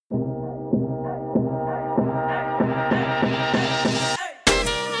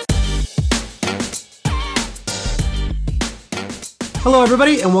Hello,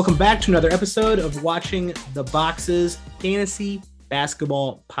 everybody, and welcome back to another episode of Watching the Boxes Fantasy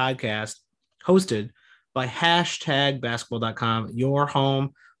Basketball Podcast, hosted by #basketball.com, your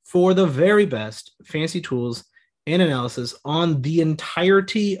home for the very best fantasy tools and analysis on the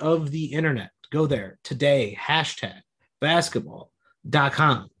entirety of the internet. Go there today,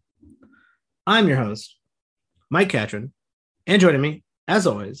 #basketball.com. I'm your host, Mike Catron, and joining me, as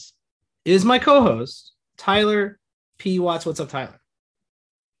always, is my co-host, Tyler P. Watts. What's up, Tyler?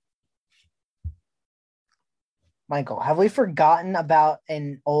 Michael, have we forgotten about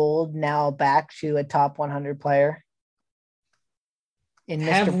an old, now back to a top 100 player in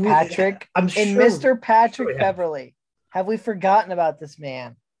Mr. Patrick? Mr. Patrick Beverley. Have we forgotten about this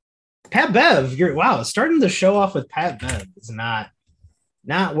man? Pat Bev, starting the show off with Pat Bev is not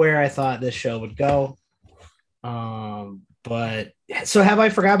where I thought this show would go. But so have I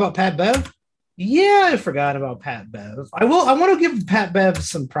forgot about Pat Bev? Yeah, I forgot about Pat Bev. I want to give Pat Bev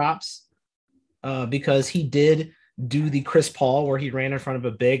some props because he did do the Chris Paul where he ran in front of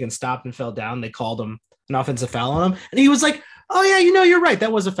a big and stopped and fell down. They called him an offensive foul on him, and he was like, "Oh yeah, you're right.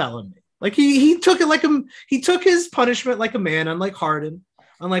 That was a foul on me." Like he took it he took his punishment like a man, unlike Harden,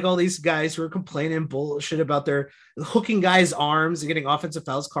 unlike all these guys who are complaining bullshit about their hooking guys' arms and getting offensive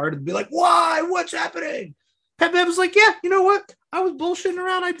fouls carded and be like, "Why? What's happening?" Pat Bev was like, "Yeah, you know what? I was bullshitting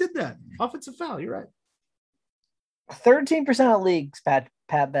around. I did that. Offensive foul. You're right." 13% of leagues Pat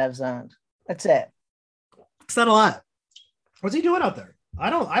Bev's owned. That's it. It's not a lot. What's he doing out there? I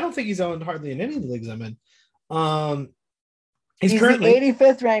don't think he's owned hardly in any of the leagues I'm in. He's currently the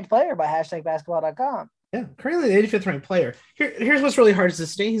 85th ranked player by #basketball.com. Yeah, currently the 85th ranked player. Here's what's really hard to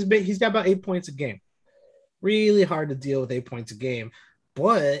sustain. He's got about 8 points a game. Really hard to deal with 8 points a game,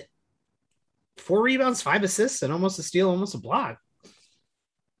 but 4 rebounds, 5 assists, and almost a steal, almost a block.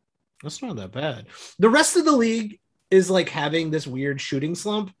 That's not that bad. The rest of the league is like having this weird shooting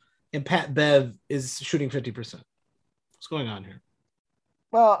slump, and Pat Bev is shooting 50%. What's going on here?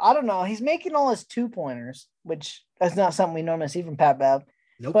 Well, I don't know. He's making all his 2-pointers, which that's not something we normally see from Pat Bev.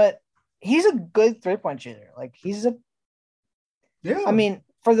 Nope. But he's a good 3-point shooter. Like yeah. I mean,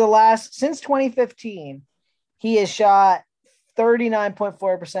 since 2015, he has shot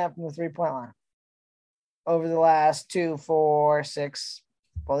 39.4% from the 3-point line over the last 2, 4, 6.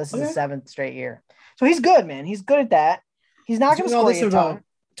 Well, this is the 7th straight year. So he's good, man. He's good at that. He's not going to score you a ton.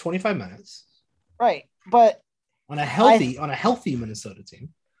 25 minutes. Right. But on a healthy Minnesota team.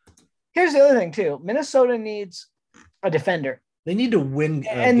 Here's the other thing too. Minnesota needs a defender. They need to win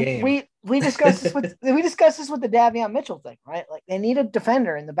a game. We discussed this with the Davion Mitchell thing, right? Like they need a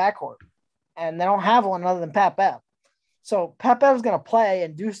defender in the backcourt, and they don't have one other than Pat Bev. So Pat Bev's going to play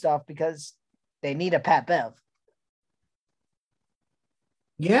and do stuff because they need a Pat Bev.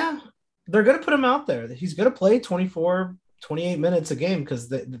 Yeah, they're going to put him out there. He's going to play 24, 28 minutes a game because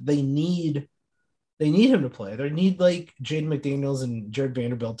they need him to play. They need like Jaden McDaniels and Jared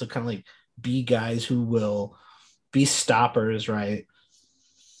Vanderbilt to kind of like be guys who will be stoppers, right?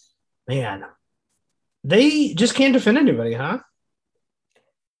 Man, they just can't defend anybody, huh?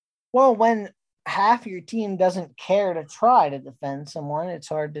 Well, when half your team doesn't care to try to defend someone, it's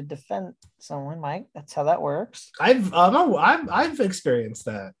hard to defend someone, Mike. That's how that works. I've experienced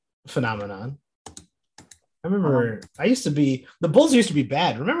that phenomenon. I remember the Bulls used to be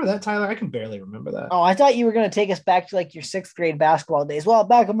bad. Remember that, Tyler? I can barely remember that. Oh, I thought you were going to take us back to like your 6th grade basketball days. Well,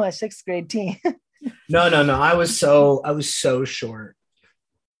 back on my 6th grade team. No. I was so short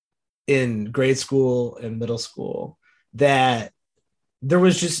in grade school and middle school that there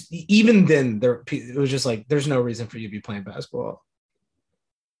was just, even then it was just like, there's no reason for you to be playing basketball.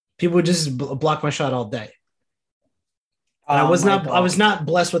 People would just block my shot all day. And I was not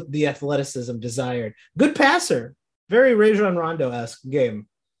blessed with the athleticism desired. Good passer, very Rajon Rondo-esque game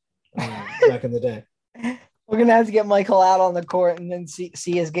back in the day. We're gonna have to get Michael out on the court and then see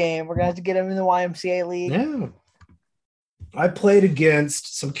his game. We're gonna have to get him in the YMCA league. Yeah, I played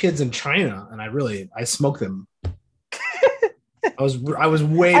against some kids in China, and I smoked them. I was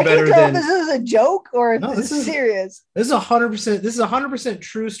way better than. If this is a joke or if this is serious. This is 100%. This is 100%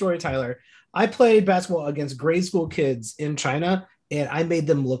 true story, Tyler. I played basketball against grade school kids in China, and I made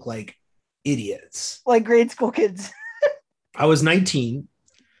them look like idiots. Like grade school kids. I was 19,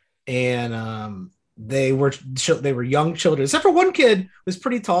 and they were young children, except for one kid who was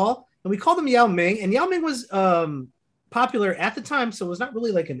pretty tall, and we called him Yao Ming. And Yao Ming was popular at the time, so it was not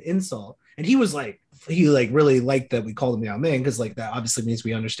really like an insult. And he really liked that we called him Yao Ming because like that obviously means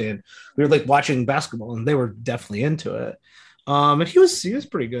we understand. We were like watching basketball, and they were definitely into it. And he was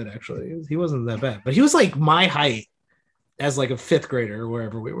pretty good actually. He wasn't that bad, but he was like my height as like a 5th grader or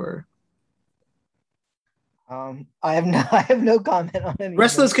wherever we were. I have no comment on any. The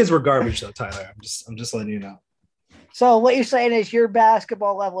rest of those kids were garbage, though, Tyler. I'm just letting you know. So what you're saying is your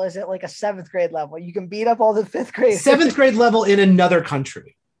basketball level is at like a 7th grade level. You can beat up all the 5th graders. 7th grade level in another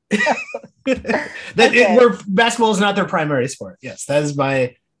country. Where basketball is not their primary sport. Yes, that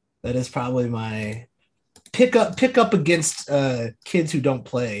is probably my pick up against kids who don't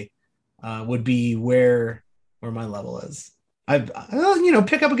play would be where my level is. Pick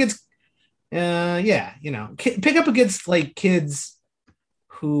up against pick up against like kids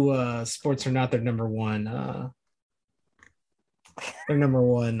who sports are not their number one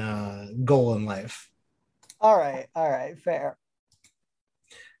goal in life. All right, fair.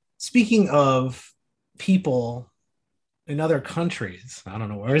 Speaking of people in other countries, I don't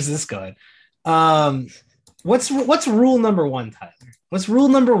know, where is this going? What's rule number 1, Tyler? What's rule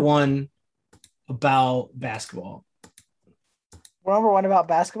number 1 about basketball? Rule number 1 about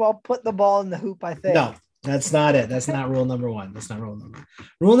basketball: put the ball in the hoop. I think. No, that's not it. That's not rule number 1. That's not rule number.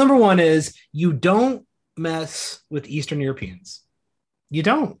 Rule number 1 is you don't mess with Eastern Europeans. You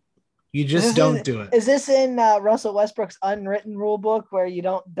don't. You just don't do it. Is this in Russell Westbrook's unwritten rule book where you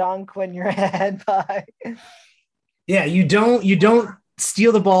don't dunk when you're ahead by? Yeah, you don't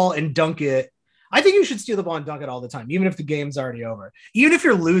steal the ball and dunk it. I think you should steal the ball and dunk it all the time, even if the game's already over. Even if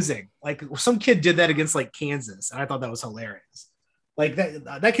you're losing. Like some kid did that against like Kansas, and I thought that was hilarious. Like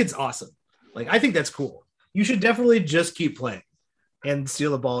that kid's awesome. Like I think that's cool. You should definitely just keep playing and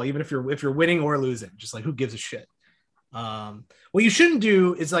steal the ball, even if you're winning or losing. Just like who gives a shit. What you shouldn't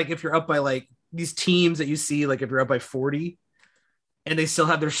do is like if you're up by like these teams that you see, like if you're up by 40 and they still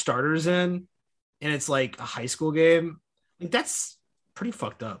have their starters in and it's like a high school game, like that's pretty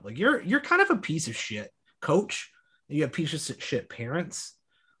fucked up. Like you're kind of a piece of shit coach. You have pieces of shit parents,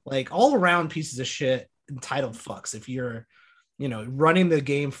 like all around pieces of shit entitled fucks. If you're, running the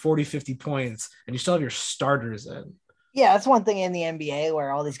game 40, 50 points and you still have your starters in. Yeah, that's one thing in the NBA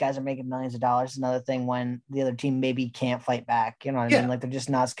where all these guys are making millions of dollars. Another thing when the other team maybe can't fight back. You know what I mean? Like they're just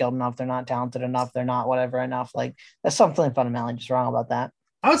not skilled enough. They're not talented enough. They're not whatever enough. Like there's something fundamentally just wrong about that.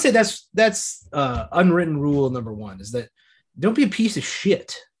 I would say that's unwritten rule number 1 is that don't be a piece of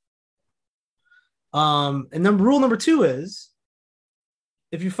shit. And then rule number 2 is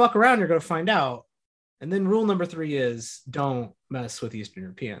if you fuck around, you're going to find out. And then rule number 3 is don't mess with Eastern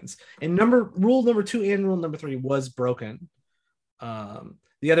Europeans. And rule number 2 and rule number 3 was broken.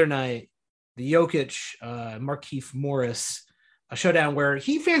 The other night, the Jokic, Markieff Morris, a showdown where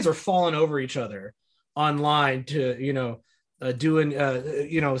Heat fans are falling over each other online to, saying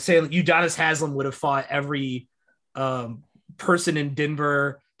Udonis Haslem would have fought every person in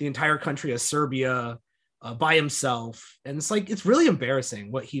Denver, the entire country of Serbia, by himself. And it's like, it's really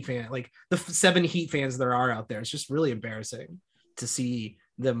embarrassing what Heat fan, like the 7 Heat fans there are out there. It's just really embarrassing to see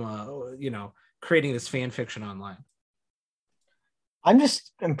them, creating this fan fiction online. I'm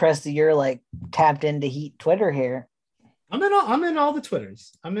just impressed that you're like tapped into Heat Twitter here. I'm in all the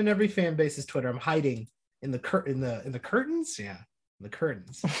Twitters. I'm in every fan base's Twitter. I'm hiding in the curtains. Yeah. The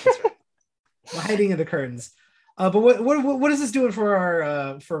curtains. That's right. I'm hiding in the curtains. But what is this doing for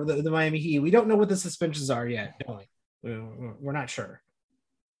our for the Miami Heat? We don't know what the suspensions are yet, don't we? We're not sure.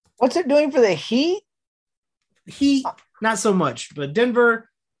 What's it doing for the Heat? Heat, not so much, but Denver.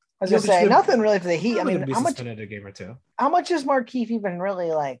 I was gonna say nothing really for the Heat. I mean, how much? A game or two. How much is Markieff even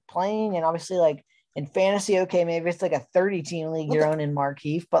really like playing? And obviously, like in fantasy, okay, maybe it's like a 30-team league you're owning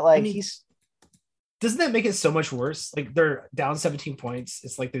Markieff, but like doesn't that make it so much worse? Like they're down 17 points.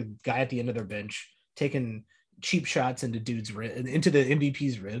 It's like the guy at the end of their bench taking cheap shots into into the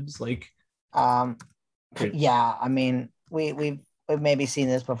MVP's ribs. Like, yeah, I mean, we've maybe seen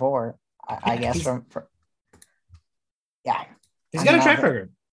this before. I guess he's got a track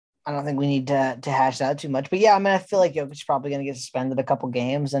record. I don't think we need to hash that too much, but yeah, I mean, I feel like Jokic's probably going to get suspended a couple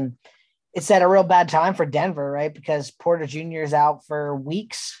games, and it's at a real bad time for Denver, right? Because Porter Jr. is out for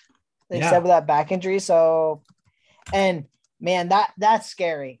weeks. They said with that back injury. So, and man, that's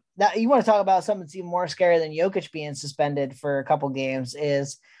scary. That you want to talk about something that's even more scary than Jokic being suspended for a couple games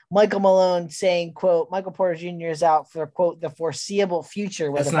is Michael Malone saying, quote, Michael Porter Jr. is out for, quote, the foreseeable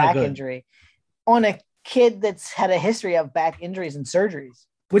future with a back injury on a kid that's had a history of back injuries and surgeries.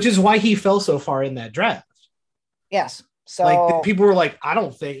 Which is why he fell so far in that draft. Yes. So like people were like, I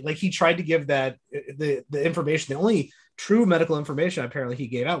don't think, like he tried to give that the information. The only true medical information apparently he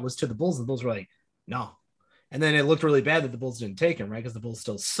gave out was to the Bulls. And the Bulls were like, no. And then it looked really bad that the Bulls didn't take him, right? Because the Bulls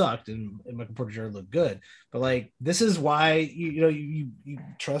still sucked and Michael Porter Jr. looked good. But like, this is why you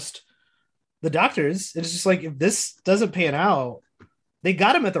trust the doctors. It's just like, if this doesn't pan out, they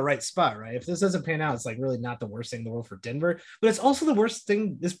got him at the right spot, right? If this doesn't pan out, it's like really not the worst thing in the world for Denver. But it's also the worst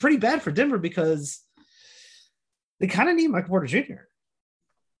thing. It's pretty bad for Denver because They kind of need Michael Porter Jr.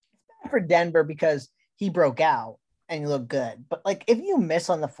 For Denver because he broke out and he looked good. But like if you miss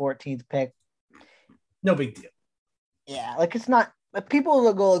on the 14th pick, no big deal. Yeah, like it's not like people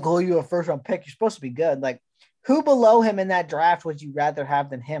will go like, oh, you a first round pick. You're supposed to be good. Like who below him in that draft would you rather have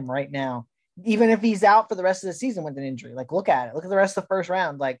than him right now? Even if he's out for the rest of the season with an injury. Like look at it. Look at the rest of the first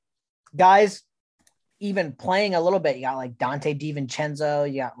round. Like guys even playing a little bit. You got like Dante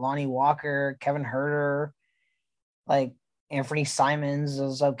DiVincenzo, you got Lonnie Walker, Kevin Herter, like Anthony Simons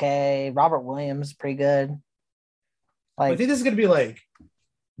is okay. Robert Williams, pretty good. Like, I think this is going to be like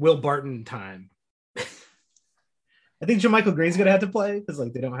Will Barton time. I think JaMychal Green's going to have to play because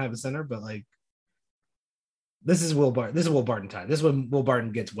like they don't have a center, but like this is Will Barton. This is Will Barton time. This is when Will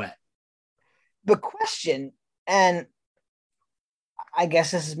Barton gets wet. The question, and I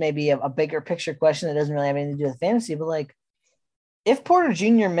guess this is maybe a bigger picture question that doesn't really have anything to do with fantasy, but like if Porter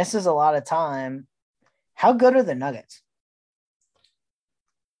Jr. misses a lot of time, how good are the Nuggets?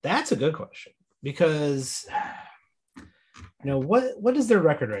 That's a good question because what is their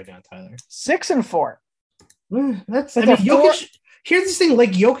record right now, Tyler? 6-4. That's like Jokic. Here's the thing: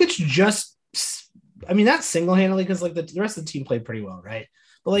 like Jokic just, not single-handedly because like the rest of the team played pretty well, right?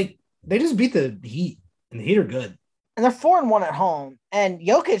 But like they just beat the Heat, and the Heat are good. And they're 4-1 at home, and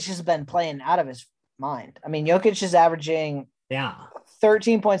Jokic has been playing out of his mind. Jokic is averaging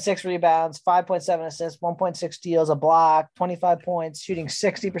 13.6 rebounds, 5.7 assists, 1.6 steals, a block, 25 points, shooting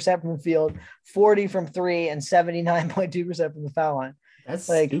 60% from the field, 40 from three, and 79.2% from the foul line. That's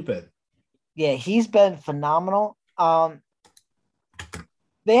like stupid. Yeah, he's been phenomenal. They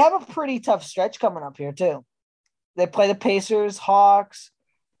have a pretty tough stretch coming up here, too. They play the Pacers, Hawks,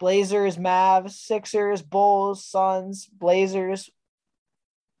 Blazers, Mavs, Sixers, Bulls, Suns, Blazers,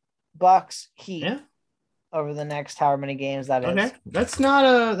 Bucks, Heat. Yeah. Over the next however many games that is. Okay. That's not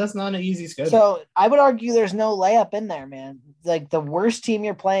an easy schedule. So I would argue there's no layup in there, man. Like the worst team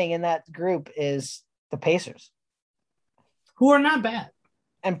you're playing in that group is the Pacers. Who are not bad.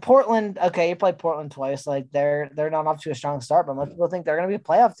 And Portland, okay, you played Portland twice. Like they're not off to a strong start, but most people think they're gonna be a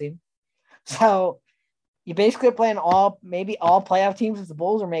playoff team. So you basically are playing all playoff teams if the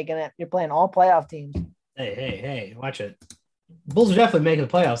Bulls are making it. You're playing all playoff teams. Hey, watch it. Bulls are definitely making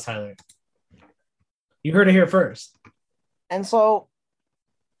the playoffs, Tyler. You heard it here first. And so,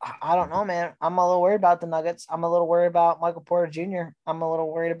 I don't know, man. I'm a little worried about the Nuggets. I'm a little worried about Michael Porter Jr. I'm a little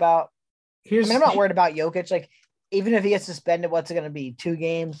worried about I'm not worried about Jokic. Like, even if he gets suspended, what's it going to be? 2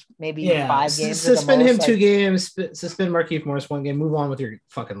 games? Maybe 5 games? Suspend him 2 games. Suspend Markieff Morris 1 game. Move on with your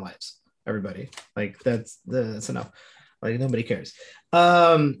fucking lives, everybody. Like, that's enough. Like, nobody cares.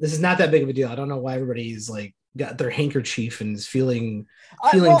 This is not that big of a deal. I don't know why everybody's, like, got their handkerchief and is feeling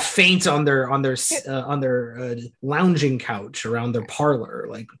faint on their lounging couch around their parlor.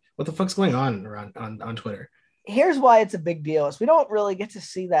 Like, what the fuck's going on around on Twitter? Here's why it's a big deal. Is we don't really get to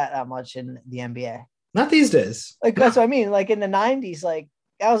see that much in the NBA. Not these days. Like that's what I mean. Like in the 90s, like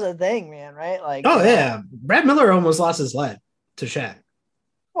that was a thing, man. Right? Like yeah, Brad Miller almost lost his leg to Shaq.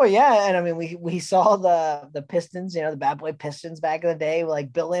 Well, yeah, and we saw the Pistons, the bad boy Pistons back in the day,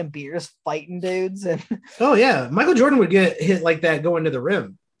 like Bill Laimbeer's fighting dudes, and yeah, Michael Jordan would get hit like that going to the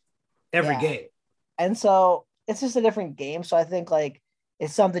rim every game, and so it's just a different game. So I think like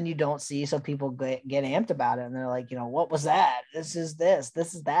it's something you don't see, so people get amped about it, and they're like, what was that? This is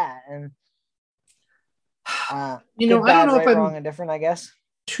that, and I don't know if I'm wrong, and different. I guess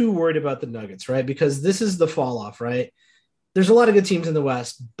too worried about the Nuggets, right? Because this is the fall off, right? There's a lot of good teams in the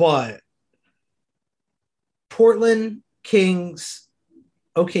West, but Portland, Kings,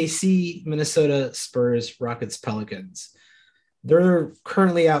 OKC, Minnesota, Spurs, Rockets, Pelicans. They're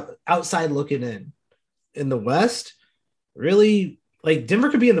currently outside looking in the West. Really, like Denver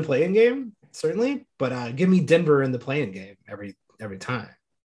could be in the play-in game, certainly, but give me Denver in the play-in game every time.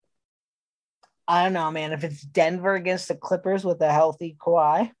 I don't know, man. If it's Denver against the Clippers with a healthy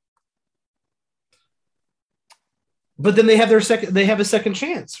Kawhi. But then they have a second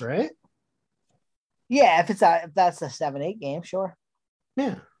chance, right? Yeah, if that's a 7-8 game, sure.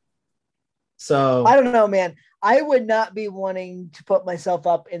 Yeah. So I don't know, man. I would not be wanting to put myself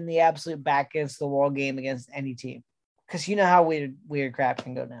up in the absolute back against the wall game against any team. Because you know how weird crap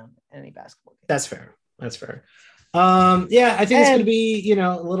can go down in any basketball game. That's fair. Yeah, I think it's gonna be,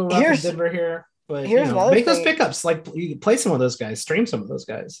 a little rough in Denver here. But make those pickups. Like you play some of those guys, stream some of those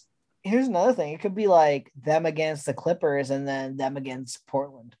guys. Here's another thing. It could be like them against the Clippers and then them against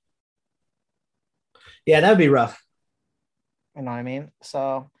Portland. Yeah, that would be rough. You know what I mean?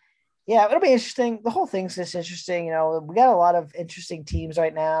 So, yeah, it'll be interesting. The whole thing's just interesting. We got a lot of interesting teams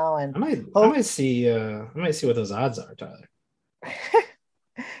right now, and I might see what those odds are, Tyler.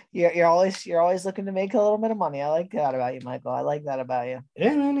 You're always looking to make a little bit of money. I like that about you, Michael. I like that about you.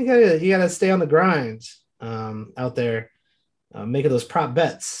 Yeah, man, you gotta stay on the grind out there, making those prop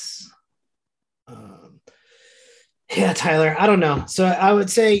bets. Um, yeah, Tyler, I don't know. So I would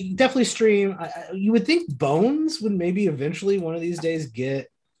say definitely stream. You would think Bones would maybe eventually one of these days get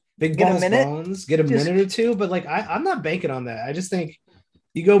Big Get a Balls minute? Bones, get a Just minute or two, but like I'm not banking on that. I just think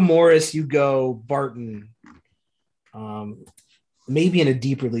you go Morris, you go Barton, maybe in a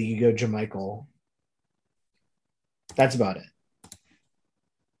deeper league, you go Jermichael. That's about it.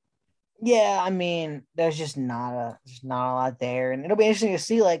 yeah, I mean, there's not a lot there, and it'll be interesting to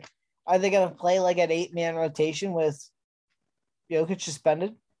see like, are they going to play like an 8-man rotation with Jokic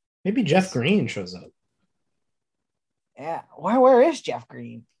suspended? Maybe Jeff Green shows up. Yeah, where is Jeff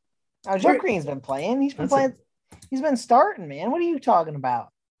Green? Oh, Jeff Where- Green's been playing. He's been That's playing. He's been starting, man. What are you talking about?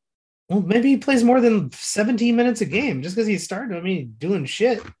 Well, maybe he plays more than 17 minutes a game just because he's starting. I mean, doing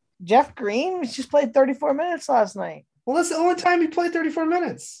shit. Jeff Green just played 34 minutes last night. Well, that's the only time he played 34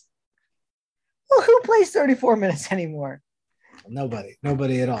 minutes. Well, who plays 34 minutes anymore?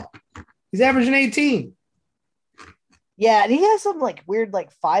 Nobody at all. He's averaging 18. Yeah, and he has some like weird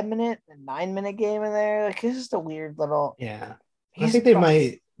like 5-minute and 9-minute game in there. Like it's just a weird little. Yeah, I think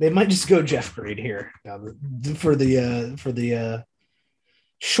they might just go Jeff Green here for the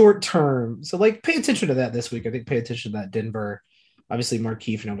short term. So like, pay attention to that this week. I think pay attention to that Denver. Obviously,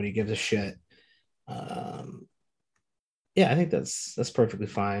 Markieff, nobody gives a shit. Yeah, I think that's perfectly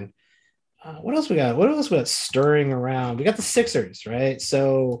fine. What else we got? What else we got stirring around? We got the Sixers, right?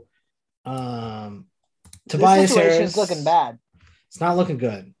 So, Tobias Harris is looking bad. It's not looking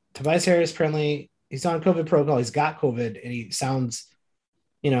good. Tobias Harris apparently he's on COVID protocol. He's got COVID, and he sounds,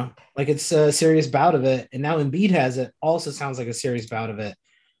 like it's a serious bout of it. And now Embiid has it. Also sounds like a serious bout of it.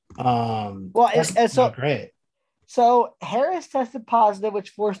 That's not great. So Harris tested positive,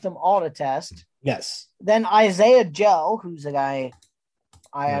 which forced them all to test. Yes. Then Isaiah Joe, who's a guy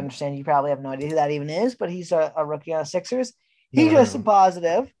I understand you probably have no idea who that even is, but he's a rookie on the Sixers. He tested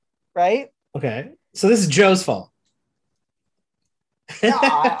positive, right? Okay. So this is Joe's fault. No,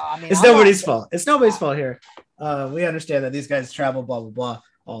 I mean, it's nobody's fault. It's nobody's fault here. We understand that these guys travel, blah, blah, blah,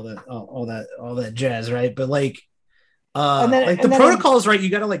 all that jazz, right? But like, the protocol is right. You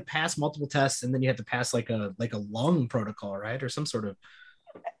got to like pass multiple tests, and then you have to pass like a lung protocol, right? Or some sort of.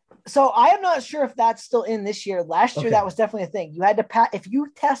 So I am not sure if that's still in this year. Last year, that was definitely a thing. You had to pass if you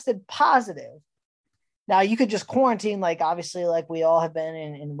tested positive. Now you could just quarantine, like obviously, like we all have been,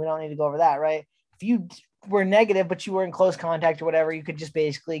 and we don't need to go over that, right? If you were negative, but you were in close contact or whatever, you could just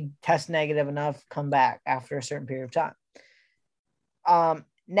basically test negative enough, come back after a certain period of time.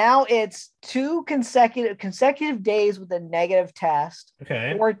 Now it's 2 consecutive days with a negative test,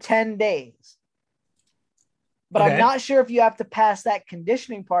 or 10 days. But I'm not sure if you have to pass that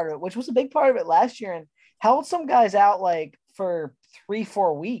conditioning part of it, which was a big part of it last year and held some guys out like for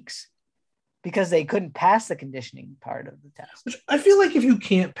 3-4 weeks because they couldn't pass the conditioning part of the test. Which I feel like if you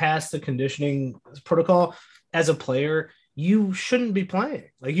can't pass the conditioning protocol as a player, you shouldn't be playing.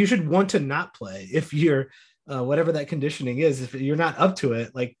 Like you should want to not play if you're whatever that conditioning is. If you're not up to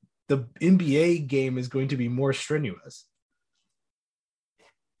it, like the NBA game is going to be more strenuous.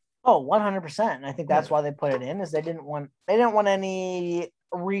 Oh, 100%. And I think that's why they put it in, is they didn't want any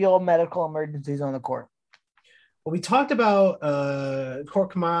real medical emergencies on the court. Well, we talked about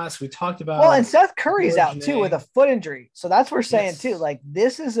Korkmaz. We talked about and Seth Curry's out too with a foot injury. So that's what we're saying too. Like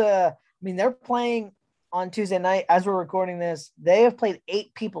this is they're playing on Tuesday night as we're recording this. They have played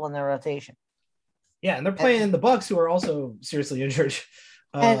 8 people in their rotation. Yeah, and they're playing the Bucks, who are also seriously injured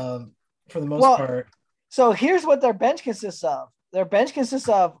for the most part. So here's what their bench consists of. Their bench consists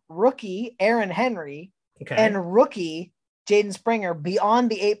of rookie Aaron Henry and rookie Jaden Springer beyond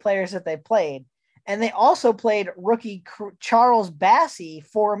the 8 players that they played. And they also played rookie Charles Bassey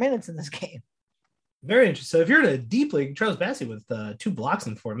 4 minutes in this game. Very interesting. So if you're in a deep league, Charles Bassey with 2 blocks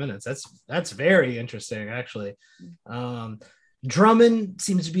in 4 minutes, that's very interesting, actually. Drummond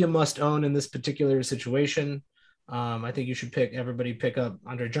seems to be a must own in this particular situation. I think you should pick up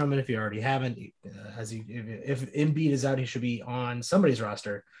Andre Drummond if you already haven't. If Embiid is out, he should be on somebody's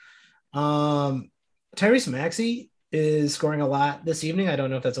roster. Tyrese Maxey is scoring a lot this evening. I don't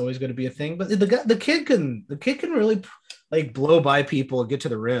know if that's always going to be a thing, but the kid can really like blow by people and get to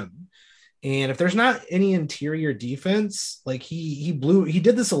the rim. And if there's not any interior defense, like he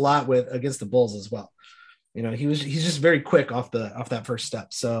did this a lot against the Bulls as well. He's just very quick off that first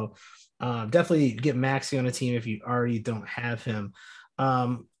step. So definitely get Maxey on a team if you already don't have him.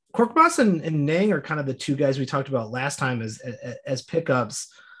 Korkmaz and Niang are kind of the 2 guys we talked about last time as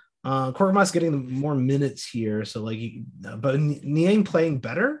pickups. Korkmaz getting more minutes here, so but Niang playing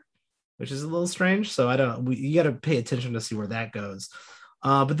better. which is a little strange. So you got to pay attention to see where that goes.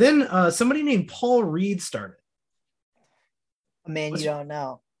 But then somebody named Paul Reed started. A man you don't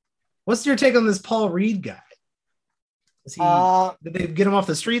know. What's your take on this Paul Reed guy? Did they get him off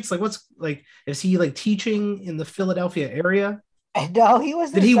the streets? Is he like teaching in the Philadelphia area? No, he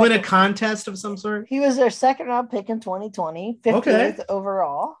was. Did he win a contest of some sort? He was their second round pick in 2020, 58th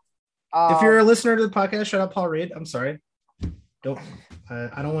overall. If you're a listener to the podcast, shout out Paul Reed. I'm sorry.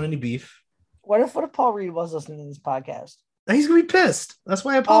 I don't want any beef. What if Paul Reed was listening to this podcast? He's gonna be pissed. That's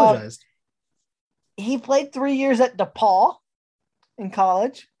why I apologized. He played 3 years at DePaul in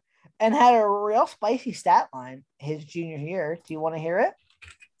college and had a real spicy stat line his junior year. Do you want to hear it?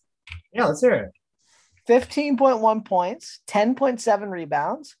 Yeah, let's hear it. 15.1 points, 10.7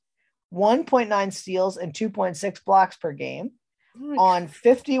 rebounds, 1.9 steals, and 2.6 blocks per game on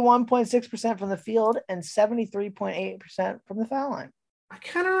 51.6% from the field and 73.8% from the foul line. I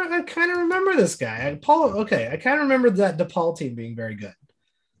kind of remember this guy. I kind of remember that DePaul team being very good.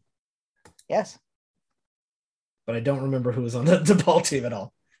 Yes. But I don't remember who was on the DePaul team at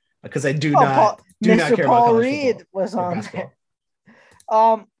all. Because I do not care about Paul Reed football was on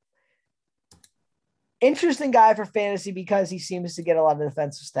there. Interesting guy for fantasy because he seems to get a lot of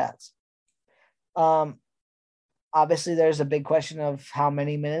defensive stats. Obviously, there's a big question of how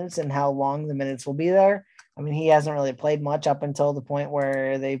many minutes and how long the minutes will be there. I mean, he hasn't really played much up until the point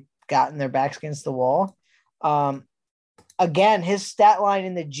where they've gotten their backs against the wall. Again, his stat line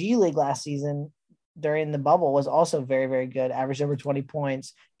in the G League last season during the bubble was also very, very good. Averaged over 20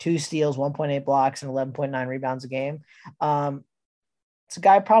 points, 2 steals, 1.8 blocks, and 11.9 rebounds a game. It's a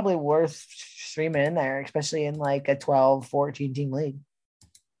guy probably worth streaming in there, especially in like a 12, 14 team league.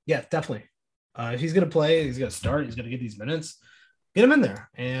 Yeah, definitely. If he's going to play, he's going to start, he's going to get these minutes, get him in there.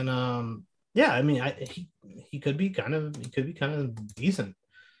 And yeah, I mean, he could be kind of decent.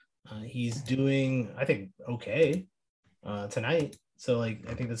 He's doing, I think, okay tonight. So like,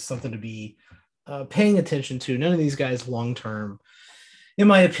 I think that's something to be paying attention to. None of these guys long-term, in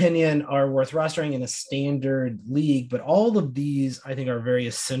my opinion, are worth rostering in a standard league, but all of these I think are very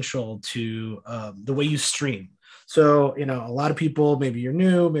essential to the way you stream. So, a lot of people, maybe you're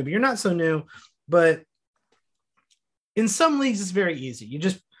new, maybe you're not so new, but in some leagues, it's very easy. You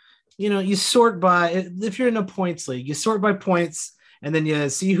just, you sort by, if you're in a points league, you sort by points and then you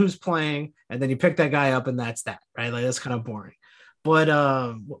see who's playing and then you pick that guy up and that's that, right? Like that's kind of boring. But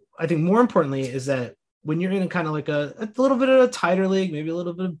I think more importantly is that when you're in a kind of like a little bit of a tighter league, maybe a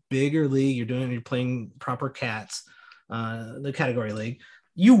little bit of bigger league, you're playing proper cats, the category league,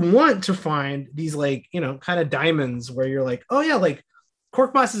 you want to find these like, kind of diamonds where you're like, oh yeah, like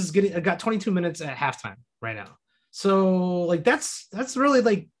Korkmaz is got 22 minutes at halftime right now. So like, that's really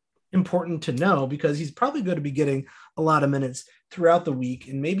like important to know because he's probably going to be getting a lot of minutes throughout the week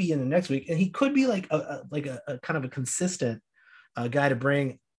and maybe in the next week. And he could be like a kind of a consistent guy to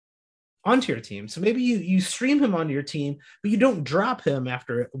bring onto your team. So maybe you stream him onto your team, but you don't drop him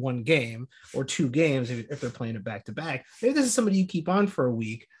after one game or 2 games if they're playing it back to back. Maybe this is somebody you keep on for a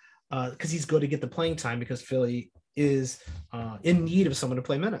week because he's going to get the playing time because Philly is in need of someone to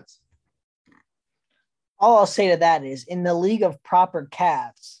play minutes. All I'll say to that is in the league of proper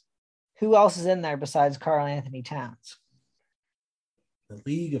cats, who else is in there besides Karl Anthony Towns? The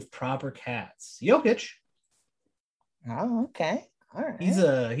league of proper cats. Jokic. Oh, okay. All right. He's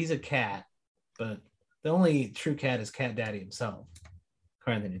a cat, but the only true cat is Cat Daddy himself,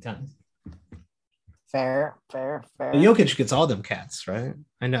 Karl Anthony Towns. Fair. But Jokic gets all them cats, right?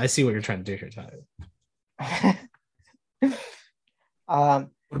 I know. I see what you're trying to do here, Tyler.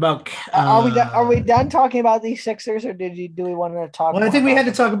 What about? Are we done talking about these Sixers, or do we want to talk? Well, I think we had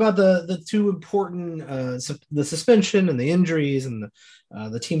to talk about the 2 important the suspension and the injuries and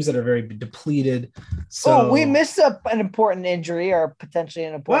the teams that are very depleted. So we missed an important injury or potentially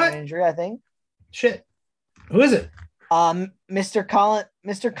an important injury. I think. Shit, who is it? Mr.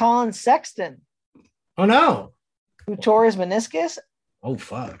 Colin Sexton. Oh no! Who tore his meniscus? Oh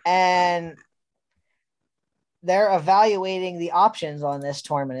fuck! And they're evaluating the options on this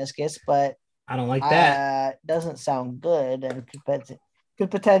torn meniscus, but I don't like that. Doesn't sound good and could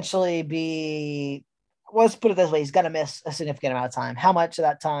potentially be. Let's put it this way: he's going to miss a significant amount of time. How much of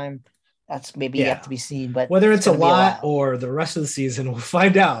that time? That's maybe yet to be seen. But whether it's a lot or the rest of the season, we'll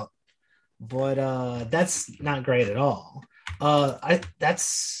find out. But that's not great at all.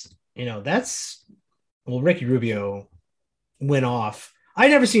 Ricky Rubio went off. I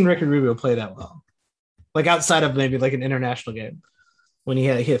never seen Ricky Rubio play that well. Like outside of maybe like an international game when he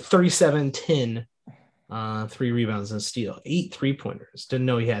had 37, 10, 3 rebounds and a steal, 8 3-pointers. Didn't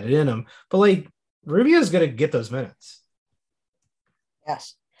know he had it in him, but like Rubio's going to get those minutes.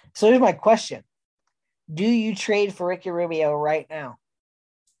 Yes. So here's my question. Do you trade for Ricky Rubio right now?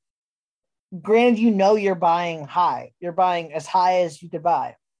 Granted, you're buying high. You're buying as high as you could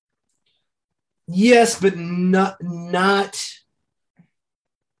buy. Yes, but not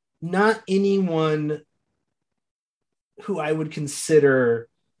anyone who I would consider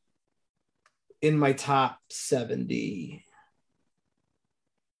in my top 70.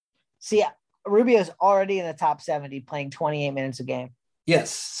 See, Rubio's already in the top 70 playing 28 minutes a game.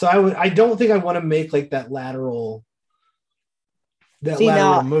 Yes. So I don't think I want to make like that lateral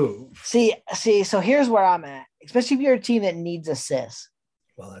move. See, so here's where I'm at, especially if you're a team that needs assists.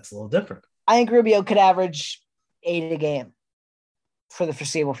 Well, that's a little different. I think Rubio could average 8 a game for the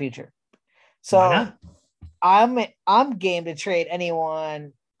foreseeable future. So why not? I'm game to trade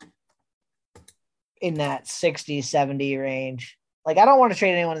anyone in that 60, 70 range. Like, I don't want to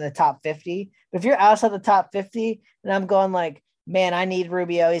trade anyone in the top 50, but if you're outside the top 50 and I'm going like, man, I need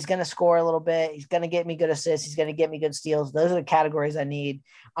Rubio. He's going to score a little bit. He's going to get me good assists. He's going to get me good steals. Those are the categories I need.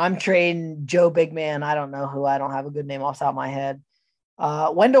 I'm trading Joe Big Man. I don't know who. I don't have a good name off the top of my head.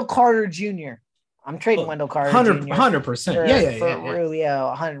 Wendell Carter Jr. I'm trading Wendell Carter 100%. For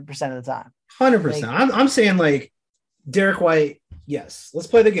Rubio 100% of the time. 100%. I'm saying like Derek White. Yes. Let's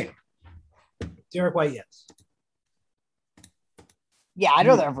play the game. Derek White. Yes. Yeah, I'd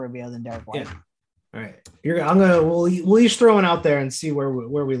rather have Rubio than Derek White. Yeah. All right. We'll each throw one out there and see where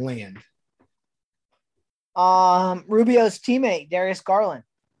we land. Rubio's teammate, Darius Garland.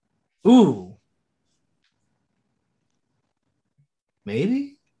 Ooh.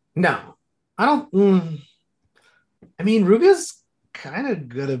 Maybe? No. I don't. I mean, Rubio's kind of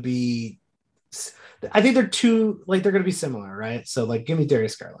gonna be. I think they're gonna be similar, right? So like, give me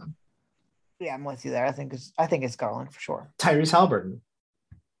Darius Garland. Yeah, I'm with you there. I think it's Garland for sure. Tyrese Halliburton.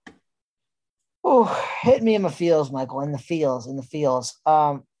 Oh, hit me in the feels, Michael. In the feels.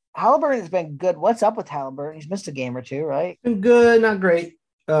 Halliburton's been good. What's up with Halliburton? He's missed a game or two, right? Been good, not great.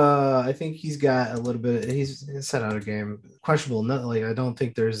 I think he's got a little bit. He's set out a game. Questionable. Not like I don't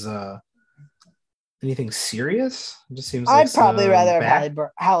think there's anything serious. It just seems. I'd probably rather have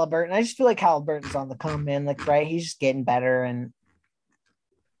Halliburton. I just feel like Halliburton's on the come, man. Like, right, he's just getting better, and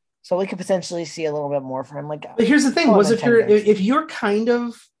so we could potentially see a little bit more from him. Like, but here's the thing: if you're kind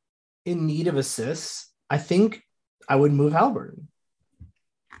of in need of assists, I think I would move Halliburton.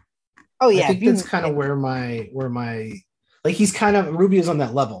 Oh yeah, I think that's kind of where my like he's kind of Rubio's on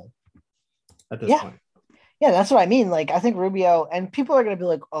that level at this point. Yeah, that's what I mean. Like, I think Rubio, and people are gonna be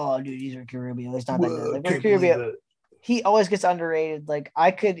like, "Oh, dude, he's Ricky Rubio. He's not that good." Like, Ricky Rubio, he always gets underrated. Like, I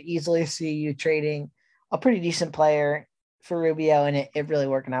could easily see you trading a pretty decent player for Rubio, and it really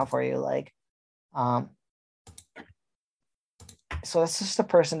working out for you. Like, so that's just a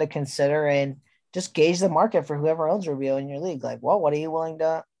person to consider and just gauge the market for whoever owns Rubio in your league. Like, well, what are you willing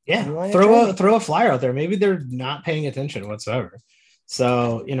to? Yeah, throw a flyer out there. Maybe they're not paying attention whatsoever.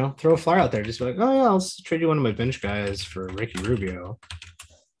 So, throw a flyer out there. Just be like, oh, yeah, I'll trade you one of my bench guys for Ricky Rubio.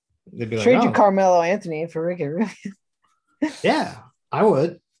 They'd be like, trade you Carmelo Anthony for Ricky Rubio. Yeah, I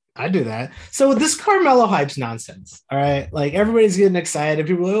would. I'd do that. So this Carmelo hype's nonsense. All right. Like, everybody's getting excited.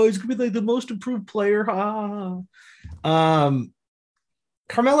 People are like, oh, he's going to be like the most improved player.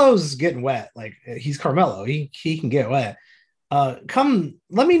 Carmelo's getting wet. Like, he's Carmelo. He can get wet.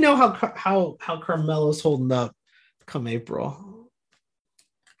 Let me know how Carmelo's holding up come April.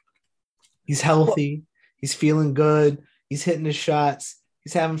 He's healthy. He's feeling good. He's hitting his shots.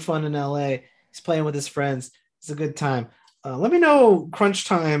 He's having fun in LA. He's playing with his friends. It's a good time. Let me know crunch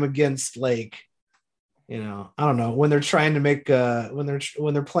time against I don't know, when they're trying to make when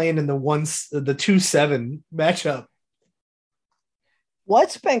they're playing in the 2-7 matchup.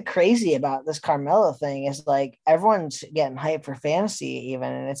 What's been crazy about this Carmelo thing is like everyone's getting hyped for fantasy even,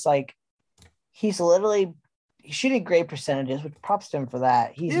 and it's like he's shooting great percentages, which props to him for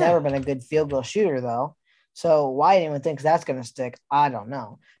that. He's never been a good field goal shooter though, so why anyone thinks that's going to stick, I don't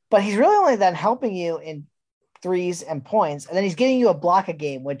know. But he's really only then helping you in threes and points, and then he's getting you a block a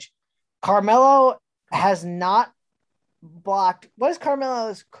game, which Carmelo has not blocked. What is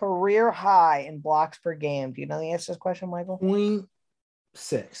Carmelo's career high in blocks per game? Do you know the answer to this question, Michael?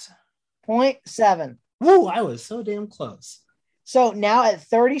 0.7. Whoa, I was so damn close. So now at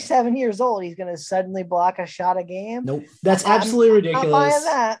 37 years old, he's going to suddenly block a shot a game? Nope. That's absolutely ridiculous. I'm not buying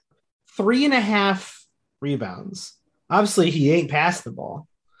that. 3.5 rebounds. Obviously, he ain't passed the ball.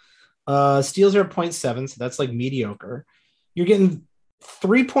 Steals are at 0.7, so that's like mediocre. You're getting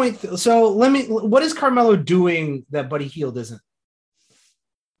 3 point. So what is Carmelo doing that Buddy Hield isn't?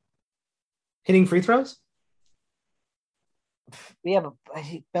 Hitting free throws? Yeah, but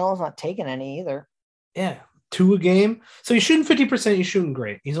Melo's not taking any either. Yeah. 2 a game. So he's shooting 50%. He's shooting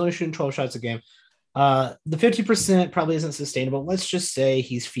great. He's only shooting 12 shots a game. The 50% probably isn't sustainable. Let's just say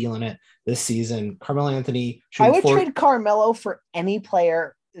he's feeling it this season. Carmelo Anthony. I would trade Carmelo for any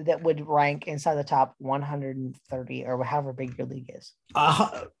player that would rank inside the top 130 or however big your league is.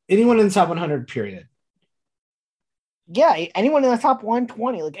 Anyone in the top 100, period. Yeah, anyone in the top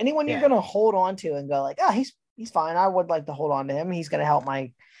 120, like anyone you're gonna hold on to and go like, oh, he's fine. I would like to hold on to him. He's gonna help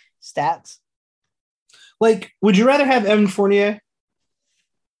my stats. Like, would you rather have Evan Fournier?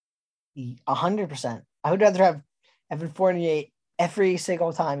 100%. I would rather have Evan Fournier every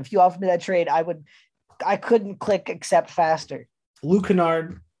single time. If you offered me that trade, I couldn't click accept faster. Luke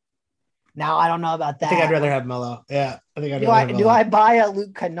Kennard. Now I don't know about that. I think I'd rather have Melo. Yeah, I think do I buy a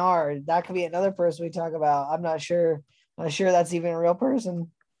Luke Kennard? That could be another person we talk about. I'm not sure. I'm not sure that's even a real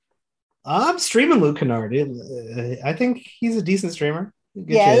person. I'm streaming Luke Kennard. I think he's a decent streamer.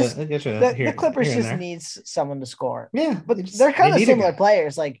 The Clippers just needs someone to score. Yeah, but they're kind of similar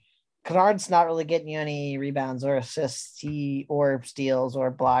players. Like Kennard's not really getting you any rebounds or assists, or steals or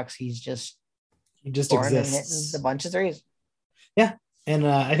blocks. He just exists and hitting a bunch of threes. Yeah, and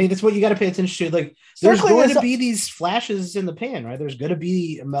I think that's what you got to pay attention to. Like, there's going to be these flashes in the pan, right? There's going to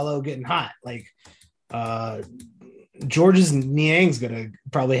be Melo getting hot. Like, George's Niang's going to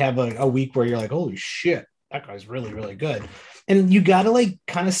probably have a week where you're like, holy shit, that guy's really, really good. And you got to like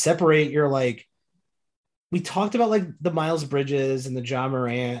kind of separate your like. We talked about like the Miles Bridges and the Ja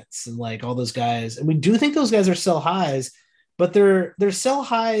Morants and like all those guys, and we do think those guys are sell highs, but they're sell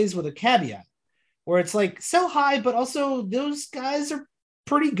highs with a caveat. Where it's like sell high, but also those guys are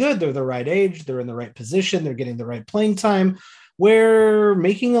pretty good. They're the right age. They're in the right position. They're getting the right playing time, where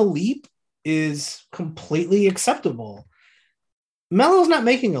making a leap is completely acceptable. Melo's not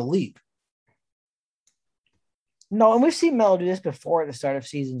making a leap. No, and we've seen Melo do this before at the start of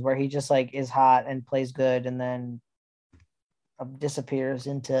seasons where he just like is hot and plays good and then disappears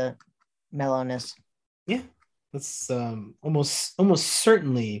into mellowness. Yeah, that's almost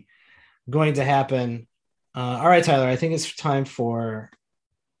certainly going to happen. All right, Tyler, I think it's time for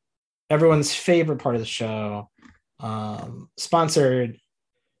everyone's favorite part of the show, sponsored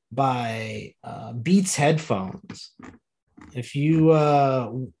by Beats headphones. If you are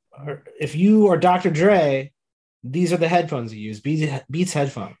Dr. Dre, these are the headphones you use. Beats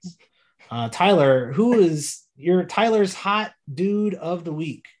headphones. Tyler, who is Tyler's hot dude of the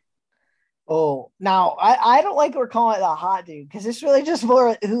week? Oh, now I don't like we're calling it a hot dude because it's really just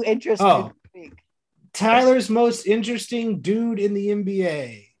more who interests me this week. Tyler's most interesting dude in the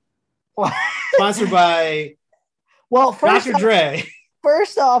NBA. Sponsored by Dr. Dre.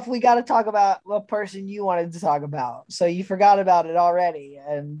 First off, we got to talk about what person you wanted to talk about. So you forgot about it already,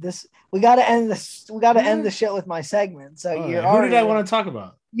 and we got to end this. We got to end the shit with my segment. So who did I want to talk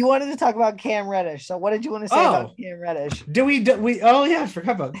about? You wanted to talk about Cam Reddish. So what did you want to say about Cam Reddish? Do we? Oh yeah, I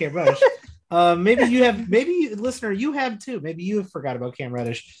forgot about Cam Reddish. Maybe listener, you have too. Maybe you forgot about Cam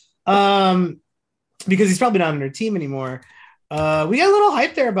Reddish, because he's probably not on their team anymore. We got a little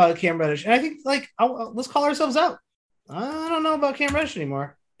hype there about Cam Reddish, and I think like let's call ourselves out. I don't know about Cam Reddish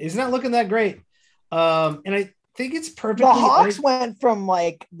anymore. He's not looking that great, and I think it's perfect. The Hawks went from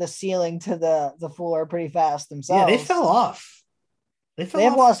like the ceiling to the floor pretty fast themselves. Yeah, they fell off. They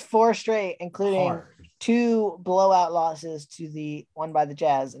have lost 4 straight, including 2 blowout losses to the one by the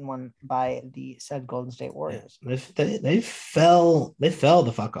Jazz and one by the said Golden State Warriors. Yeah, they fell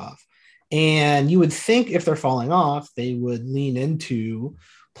the fuck off. And you would think if they're falling off, they would lean into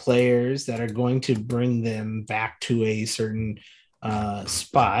players that are going to bring them back to a certain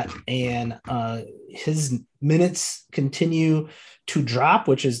spot. And his minutes continue to drop,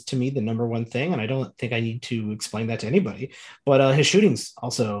 which is to me the number one thing. And I don't think I need to explain that to anybody, but his shooting's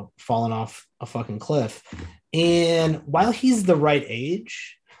also fallen off a fucking cliff. And while he's the right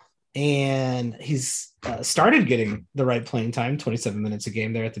age and he's started getting the right playing time, 27 minutes a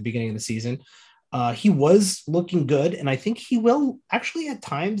game there at the beginning of the season, he was looking good. And I think he will actually at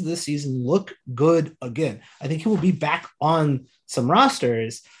times this season look good again. I think he will be back on some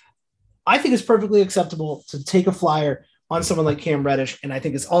rosters. I think it's perfectly acceptable to take a flyer on someone like Cam Reddish. And I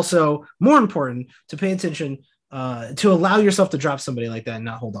think it's also more important to pay attention, to allow yourself to drop somebody like that and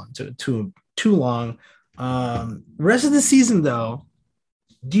not hold on to it too long. Rest of the season, though,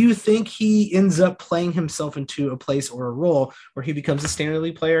 do you think he ends up playing himself into a place or a role where he becomes a standard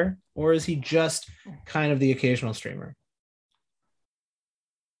league player, or is he just kind of the occasional streamer?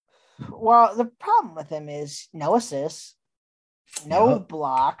 Well, the problem with him is no assists, no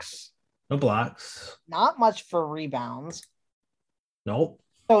blocks. No blocks. Not much for rebounds. Nope.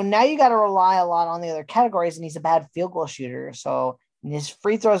 So now you got to rely a lot on the other categories, and he's a bad field goal shooter. So his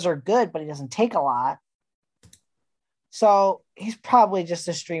free throws are good, but he doesn't take a lot. So he's probably just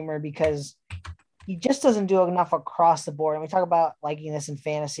a streamer because he just doesn't do enough across the board. And we talk about liking this in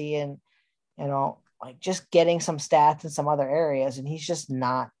fantasy and, like just getting some stats in some other areas. And he's just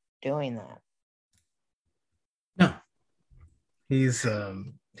not doing that. No,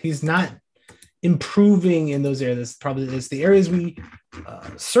 he's not improving in those areas. Probably it's the areas we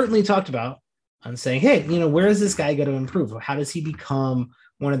certainly talked about on saying, hey, where is this guy going to improve? How does he become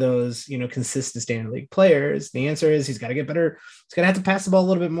one of those, consistent standard league players? The answer is he's got to get better. He's going to have to pass the ball a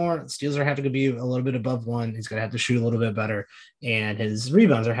little bit more. Steals are have to be a little bit above 1. He's going to have to shoot a little bit better, and his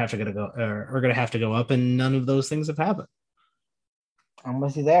rebounds are going to have to go up. And none of those things have happened. I'm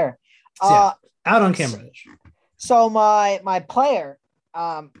with you there. So, out on Cam Reddish. So my player,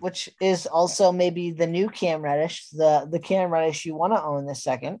 which is also maybe the new Cam Reddish, the Cam Reddish you want to own this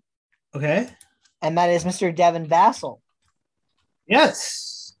second. Okay. And that is Mr. Devin Vassell.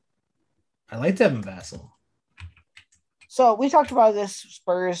 Yes. I like Devin Vassell. So we talked about this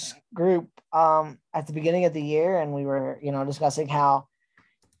Spurs group at the beginning of the year, and we were, discussing how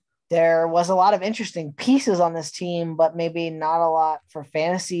there was a lot of interesting pieces on this team, but maybe not a lot for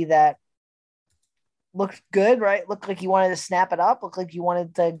fantasy that looked good, right? Looked like you wanted to snap it up, looked like you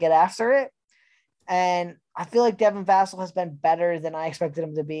wanted to get after it. And I feel like Devin Vassell has been better than I expected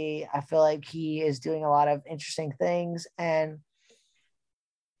him to be. I feel like he is doing a lot of interesting things, and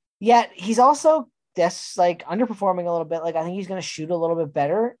yet he's also just like underperforming a little bit. Like I think he's going to shoot a little bit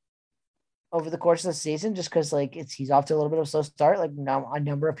better over the course of the season, just because like he's off to a little bit of a slow start. Like a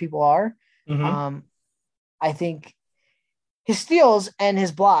number of people are. Mm-hmm. I think his steals and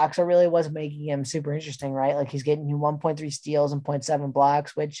his blocks are really what's making him super interesting, right? Like he's getting 1.3 steals and 0.7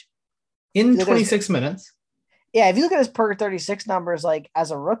 blocks, which in 26 minutes. Yeah, if you look at his per 36 numbers, like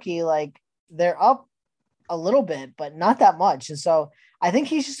as a rookie, like they're up a little bit, but not that much. And so I think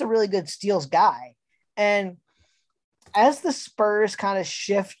he's just a really good steals guy. And as the Spurs kind of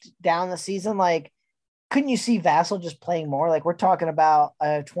shift down the season, like, couldn't you see Vassell just playing more? Like we're talking about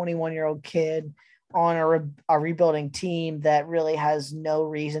a 21-year-old kid on a rebuilding team that really has no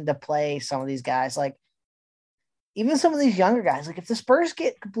reason to play some of these guys. Like even some of these younger guys, like if the Spurs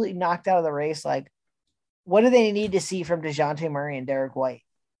get completely knocked out of the race, like what do they need to see from DeJounte Murray and Derek White?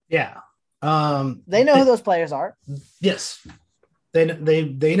 Yeah. They know who those players are. Yes. They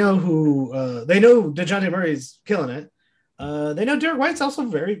know who they know DeJounte Murray's killing it. They know Derek White's also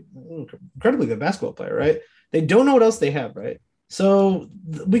very incredibly good basketball player, right? They don't know what else they have, right? So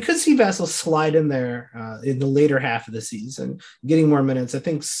we could see Vassell slide in there in the later half of the season, getting more minutes. I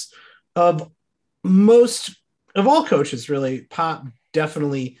think of all coaches, really, Pop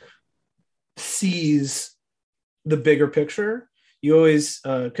definitely sees the bigger picture. You always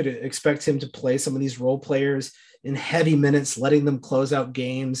could expect him to play some of these role players in heavy minutes, letting them close out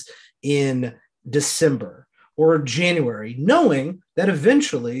games in December or January, knowing that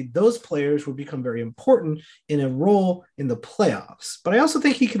eventually those players would become very important in a role in the playoffs. But I also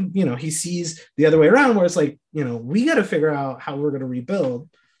think he can, he sees the other way around where it's like, we got to figure out how we're going to rebuild.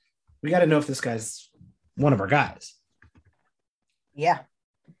 We got to know if this guy's one of our guys. Yeah.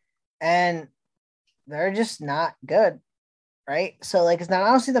 And they're just not good. Right. So like, it's not,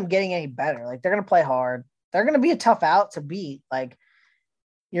 I don't see them getting any better. Like they're going to play hard. They're going to be a tough out to beat. Like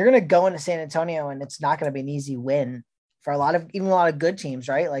you're going to go into San Antonio and it's not going to be an easy win for a lot of good teams.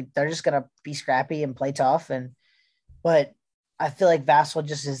 Right. Like they're just going to be scrappy and play tough. But I feel like Vassell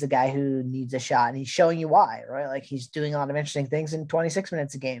just is the guy who needs a shot, and he's showing you why, right? Like he's doing a lot of interesting things in 26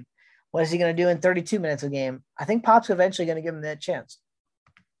 minutes a game. What is he going to do in 32 minutes a game? I think Pop's eventually going to give him that chance.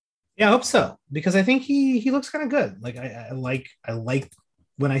 Yeah, I hope so, because I think he looks kind of good. Like I like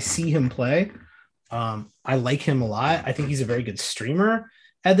when I see him play. I like him a lot. I think he's a very good streamer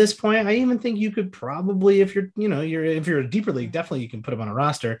at this point. I even think you could probably, if you're a deeper league, definitely you can put him on a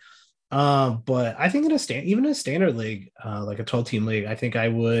roster. But I think in a standard league, like a 12-team league, I think I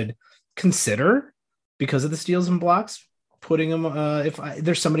would consider, because of the steals and blocks, putting him.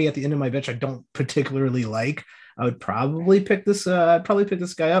 There's somebody at the end of my bench I don't particularly like, I would probably pick this. I'd probably pick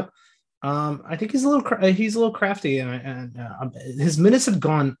this guy up. I think he's a little crafty, and his minutes have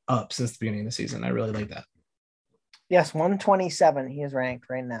gone up since the beginning of the season. I really like that. Yes, 127 he is ranked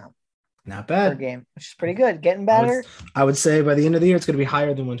right now. Not bad per game, which is pretty good. Getting better. I would say by the end of the year, it's going to be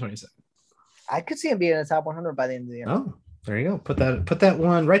higher than 127. I could see him being in the top 100 by the end of the year. Oh, there you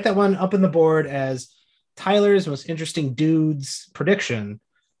go. Write that one up in the board as Tyler's most interesting dudes prediction.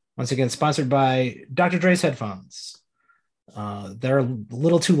 Once again, sponsored by Dr. Dre's headphones. They're a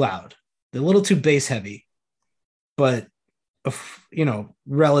little too loud. They're a little too bass heavy, but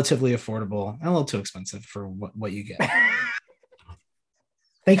relatively affordable and a little too expensive for what you get.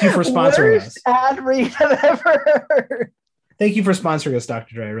 Thank you for sponsoring us. Worst ad read I've ever heard. Thank you for sponsoring us,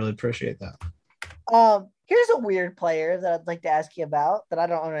 Dr. Dre. I really appreciate that. Here's a weird player that I'd like to ask you about that I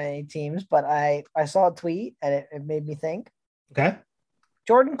don't own any teams, but I saw a tweet and it made me think. Okay.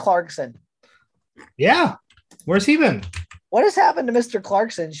 Jordan Clarkson. Yeah. Where's he been? What has happened to Mr.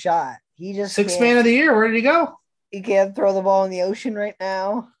 Clarkson's shot? He just Sixth man of the year. Where did he go? He can't throw the ball in the ocean right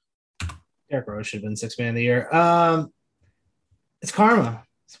now. Derrick Rose should have been sixth man of the year. It's karma.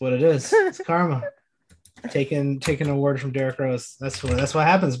 That's what it is. It's karma. Taking a word from Derrick Rose. That's what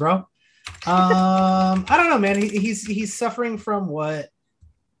happens, bro. I don't know, man. He's suffering from what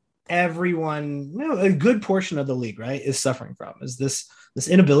everyone, a good portion of the league, right, is suffering from. Is this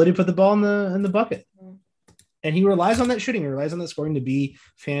inability to put the ball in the bucket. And he relies on that shooting, he relies on that scoring to be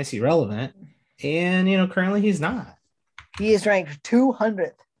fantasy relevant. And currently he's not. He is ranked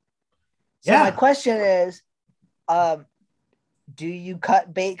 200th. So my question is, do you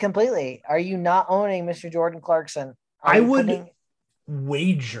cut bait completely? Are you not owning Mr. Jordan Clarkson? I would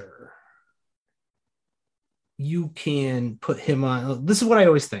wager you can put him on. This is what I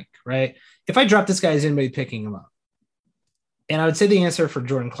always think, right? If I drop this guy, is anybody picking him up? And I would say the answer for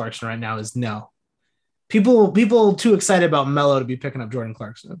Jordan Clarkson right now is no. People too excited about Melo to be picking up Jordan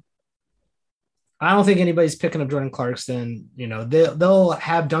Clarkson. I don't think anybody's picking up Jordan Clarkson. They'll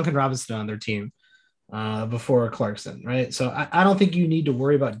have Duncan Robinson on their team before Clarkson, right? So I don't think you need to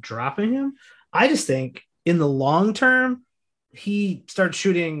worry about dropping him. I just think in the long term, he starts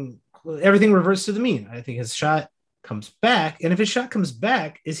shooting, everything reverts to the mean. I think his shot comes back. And if his shot comes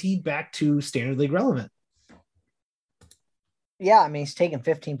back, is he back to standard league relevant? Yeah, I mean, he's taking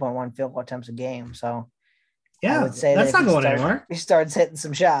 15.1 field goal attempts a game. So yeah, I would say that's not going anywhere. He starts hitting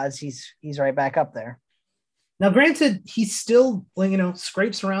some shots. He's right back up there. Now, granted, he still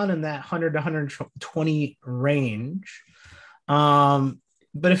scrapes around in that 100 to 120 range.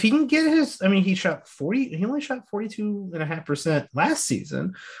 But if he can get he shot 40. He only shot 42.5% last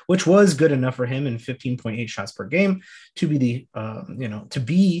season, which was good enough for him, and 15.8 shots per game to be to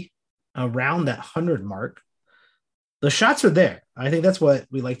be around that 100 mark. The shots are there. I think that's what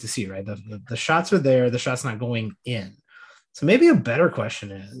we like to see, right? The shots are there. The shot's not going in. So maybe a better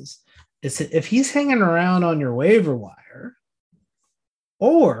question is if he's hanging around on your waiver wire,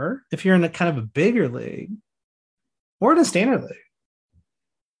 or if you're in a kind of a bigger league or in a standard league,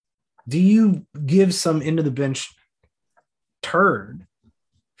 do you give some into the bench turd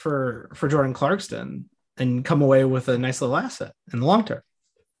for Jordan Clarkson and come away with a nice little asset in the long term?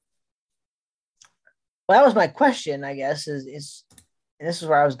 Well, that was my question, I guess, and this is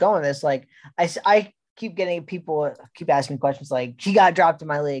where I was going. This, like, I keep getting people keep asking me questions like, he got dropped in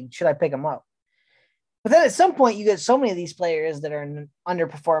my league, should I pick him up? But then at some point you get so many of these players that are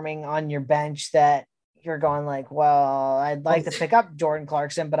underperforming on your bench that you're going like, well, I'd like to pick up Jordan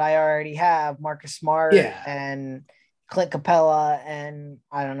Clarkson, but I already have Marcus Smart and Clint Capella, and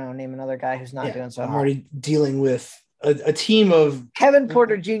I don't know, name another guy who's not doing so I'm hot. already dealing with a team of Kevin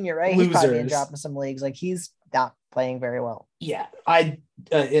Porter Jr., right? Losers. He's probably been dropped in some leagues. Like, he's not playing very well. Yeah, I'm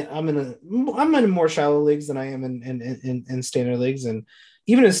in more shallow leagues than I am in standard leagues, and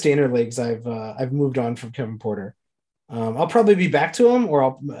even in standard leagues, I've moved on from Kevin Porter. I'll probably be back to him, or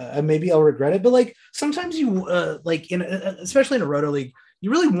I'll regret it. But like sometimes you especially in a roto league, you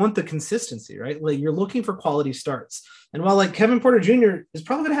really want the consistency, right? Like you're looking for quality starts, and while like Kevin Porter Jr. is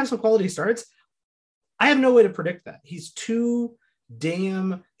probably going to have some quality starts, I have no way to predict that. He's too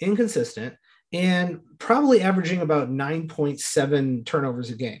damn inconsistent and probably averaging about 9.7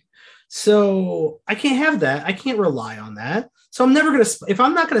 turnovers a game. So I can't have that. I can't rely on that. So I'm never going to, if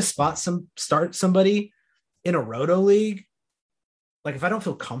I'm not going to start somebody in a roto league, like if I don't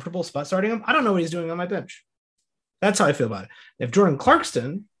feel comfortable spot starting him, I don't know what he's doing on my bench. That's how I feel about it. If Jordan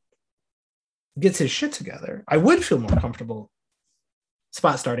Clarkson gets his shit together, I would feel more comfortable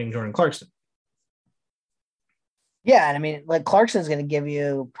spot starting Jordan Clarkson. Yeah, and I mean, like Clarkson's going to give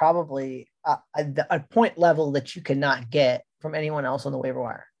you probably a point level that you cannot get from anyone else on the waiver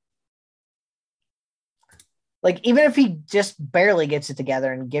wire. Like, even if he just barely gets it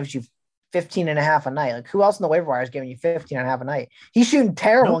together and gives you 15.5 a night, like who else on the waiver wire is giving you 15.5 a night? He's shooting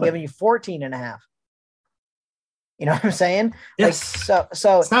terrible and giving you 14.5. You know what I'm saying? Yes. Like,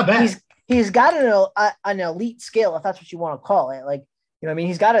 so it's not bad. He's got an elite skill, if that's what you want to call it. Like, you know what I mean?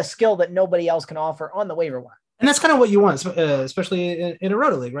 He's got a skill that nobody else can offer on the waiver wire. And that's kind of what you want, especially in a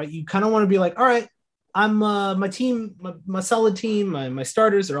roto league, right? You kind of want to be like, all right, I'm my team, my solid team, my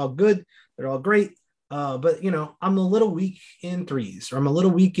starters, they're all good. They're all great. But, I'm a little weak in threes, or I'm a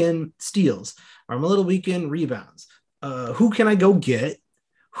little weak in steals, or I'm a little weak in rebounds. Who can I go get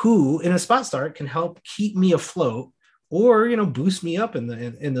who in a spot start can help keep me afloat or boost me up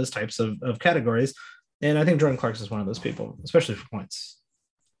in those types of categories. And I think Jordan Clarkson is one of those people, especially for points.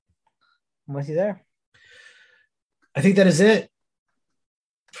 I'm with you there. I think that is it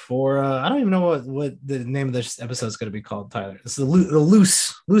for I don't even know what the name of this episode is going to be called, Tyler. This is a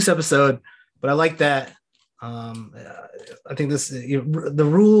loose episode, but I like that. I think the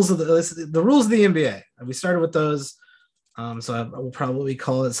rules of the rules of the NBA. We started with those, so I will probably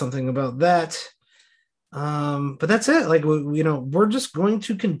call it something about that. But that's it. Like we're just going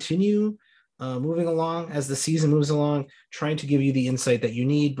to continue moving along as the season moves along, trying to give you the insight that you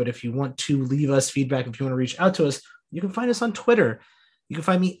need. But if you want to leave us feedback, if you want to reach out to us, you can find us on Twitter. You can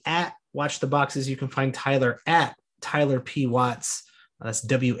find me at Watch the Boxes. You can find Tyler at Tyler P. Watts. That's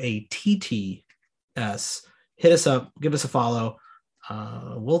WATTS. Hit us up. Give us a follow.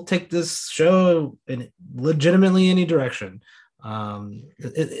 We'll take this show in legitimately any direction.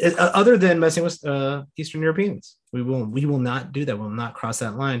 Other than messing with Eastern Europeans. We will not do that. We will not cross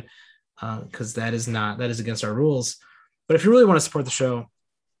that line because that is against our rules. But if you really want to support the show,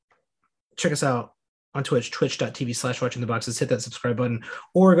 check us out on Twitch, twitch.tv/watchingtheboxes. Hit that subscribe button,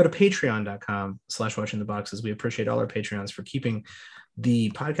 or go to patreon.com/watchingtheboxes. We appreciate all our Patreons for keeping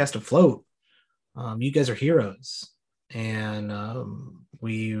the podcast afloat. You guys are heroes, and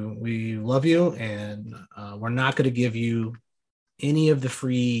we love you, and we're not going to give you any of the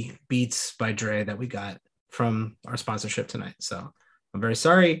free Beats by Dre that we got from our sponsorship tonight. So I'm very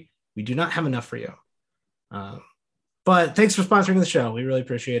sorry. We do not have enough for you. But thanks for sponsoring the show. We really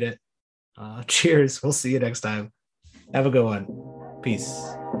appreciate it. Cheers. We'll see you next time. Have a good one. Peace.